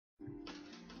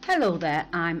Hello there,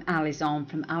 I'm Alizon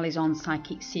from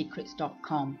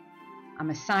AlizonPsychicSecrets.com. I'm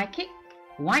a psychic,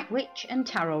 white witch and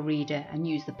tarot reader and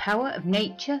use the power of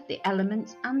nature, the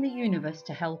elements and the universe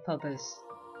to help others.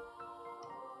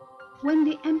 When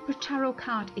the Emperor Tarot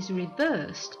card is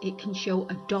reversed, it can show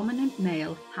a dominant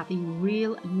male having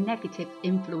real negative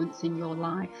influence in your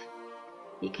life.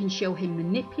 It can show him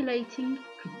manipulating,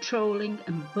 controlling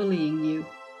and bullying you.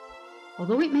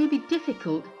 Although it may be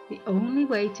difficult, the only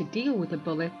way to deal with a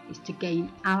bully is to gain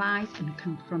allies and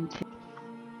confront him.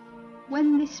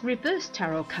 When this reverse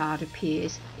tarot card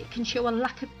appears, it can show a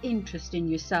lack of interest in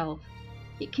yourself.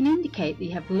 It can indicate that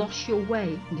you have lost your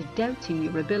way and are doubting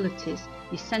your abilities,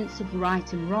 your sense of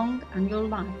right and wrong and your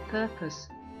life purpose.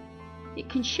 It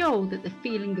can show that the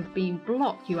feeling of being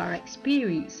blocked you are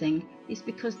experiencing is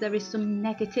because there is some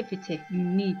negativity you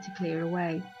need to clear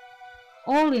away.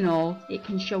 All in all, it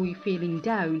can show you feeling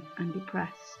down and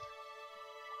depressed.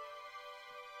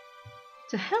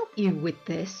 To help you with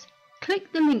this,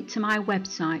 click the link to my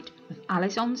website of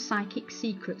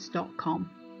AlizonPsychicSecrets.com.